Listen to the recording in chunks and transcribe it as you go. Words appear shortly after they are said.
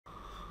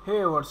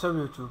Hey, what's up,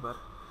 YouTuber?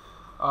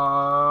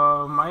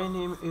 My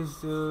name is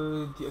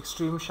the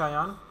Extreme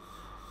Cheyenne,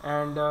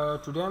 and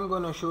today I'm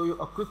gonna show you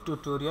a quick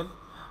tutorial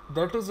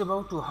that is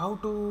about how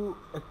to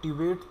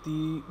activate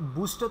the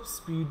boost up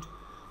speed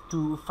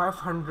to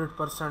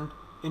 500%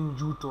 in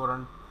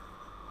UTorrent.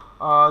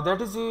 That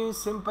is a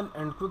simple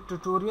and quick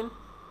tutorial.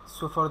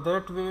 So for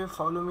that way,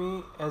 follow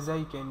me as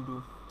I can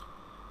do.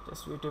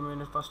 Just wait a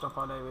minute. First of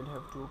all, I will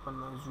have to open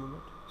my Zoom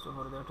it. So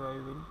for that, I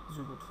will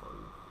zoom it for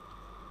you.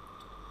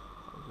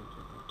 Okay, I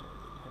will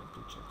have to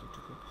check it.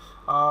 Okay.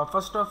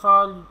 First of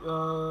all,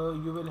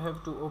 you will have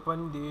to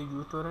open the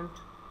UTorrent,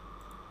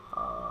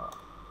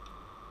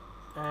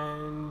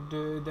 and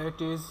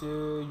that is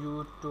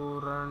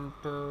UTorrent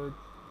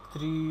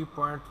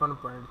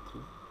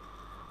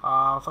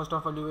 3.1.3. First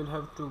of all, you will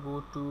have to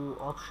go to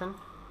option,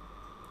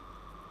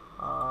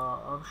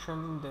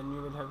 then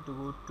you will have to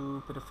go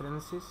to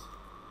preferences,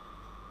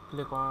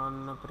 click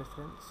on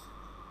preference,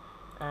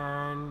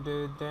 and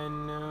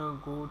then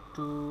go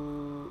to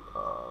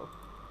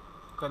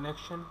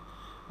connection.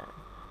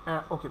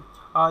 Okay,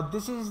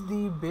 this is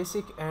the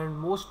basic and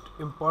most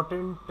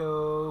important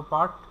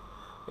part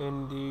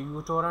in the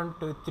UTorrent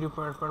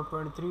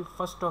 3.1.3.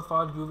 First of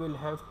all, you will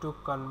have to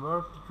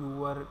convert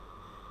your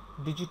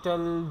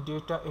digital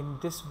data in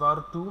this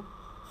bar to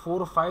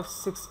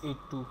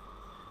 45682.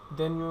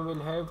 Then you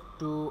will have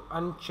to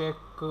uncheck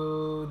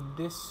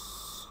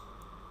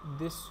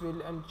this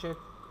will uncheck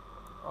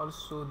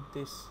also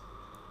this.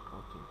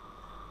 Okay,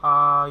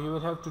 you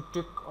will have to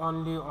tick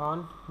only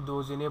on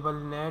those enable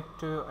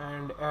net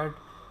and add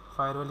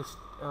firewall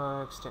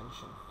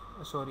exception.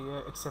 Okay,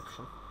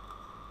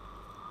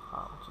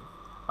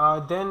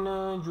 then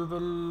you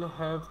will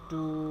have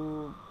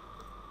to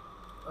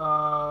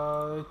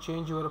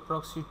change your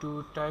proxy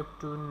to type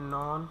to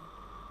none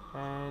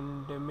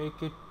and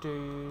make it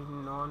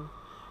none,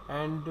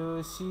 and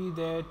see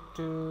that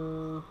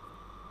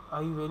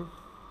I will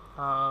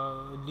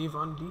leave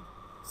on the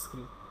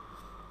screen.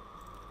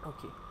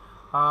 Okay,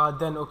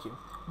 then okay,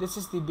 this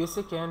is the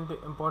basic and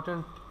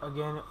important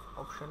again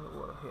option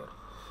over here.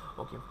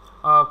 Okay,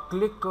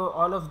 click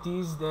all of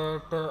these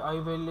that I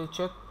will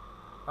check,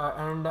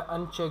 and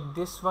uncheck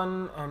this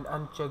one and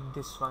uncheck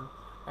this one,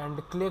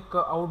 and click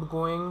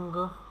outgoing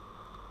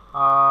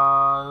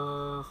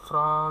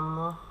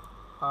from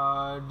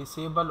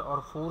disable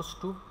or force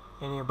to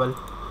enable.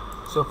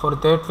 So for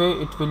that way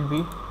it will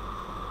be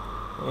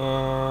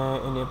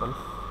enable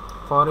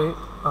for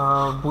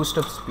a boost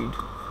up speed.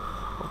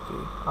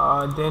 Okay,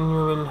 then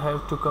you will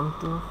have to come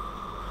to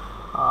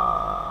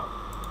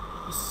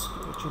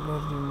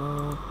scheduler,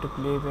 remote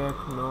playback,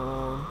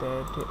 no,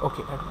 that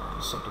okay,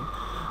 advanced setting.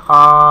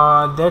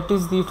 That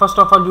is the first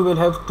of all, you will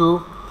have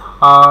to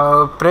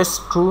press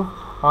true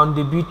on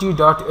the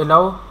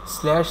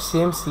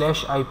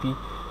bt.allow/same/ip.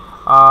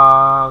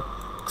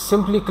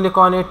 Simply click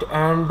on it,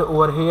 and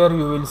over here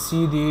you will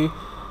see the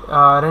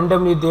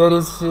randomly there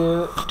is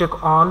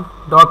tick on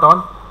dot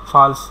on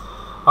false.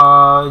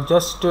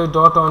 Just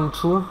dot on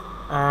true,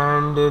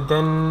 and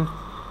then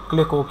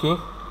click OK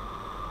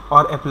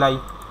or apply,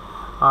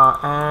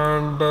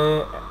 and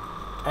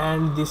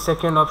the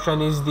second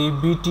option is the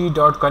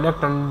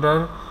bt.connect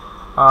under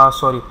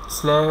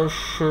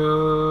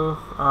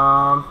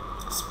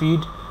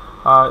 /speed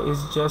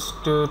is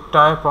just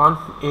type on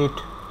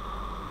 8.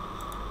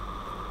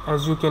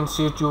 As you can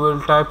see it, you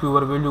will type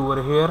your value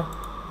over here,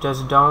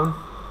 just down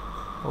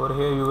over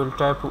here you will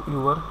type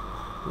your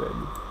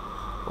value.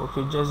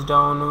 Okay, just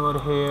down over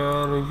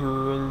here you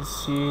will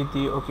see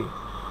the okay,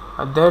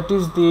 that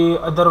is the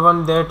other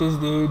one, that is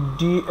the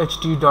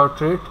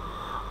dht.rate.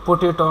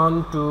 Put it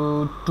on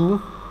to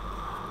 2,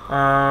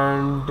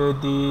 and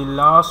the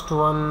last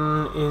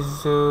one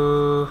is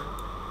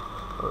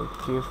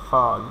okay,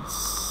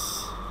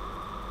 false.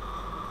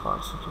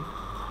 Okay,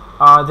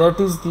 that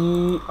is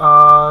the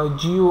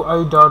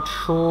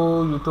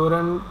GUI.show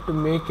UTorrent. To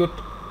make it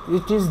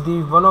is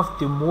the one of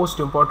the most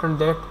important,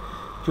 that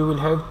you will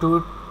have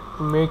to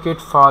make it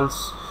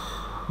false,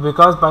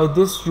 because by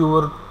this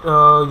your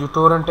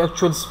UTorrent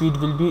actual speed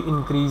will be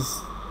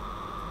increased.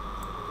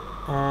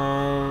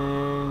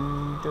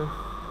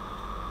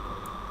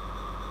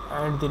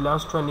 And the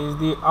last one is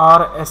the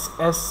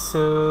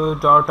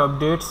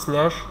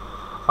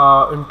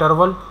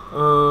RSS.update/interval.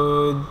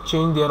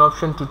 Change their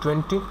option to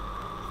 20,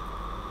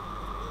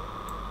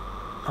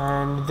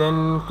 and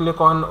then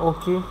click on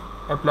OK,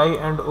 apply,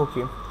 and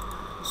OK.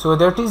 So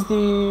that is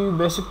the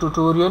basic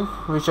tutorial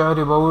which are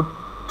about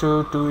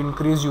to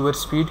increase your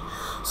speed.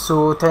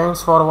 So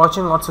thanks for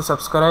watching. Also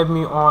subscribe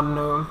me on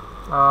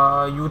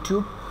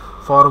YouTube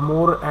for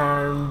more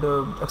and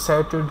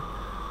excited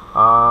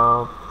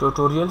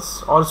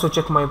tutorials. Also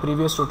check my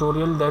previous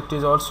tutorial, that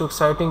is also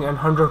exciting and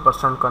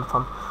 100%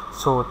 confirm.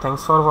 So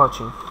thanks for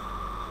watching.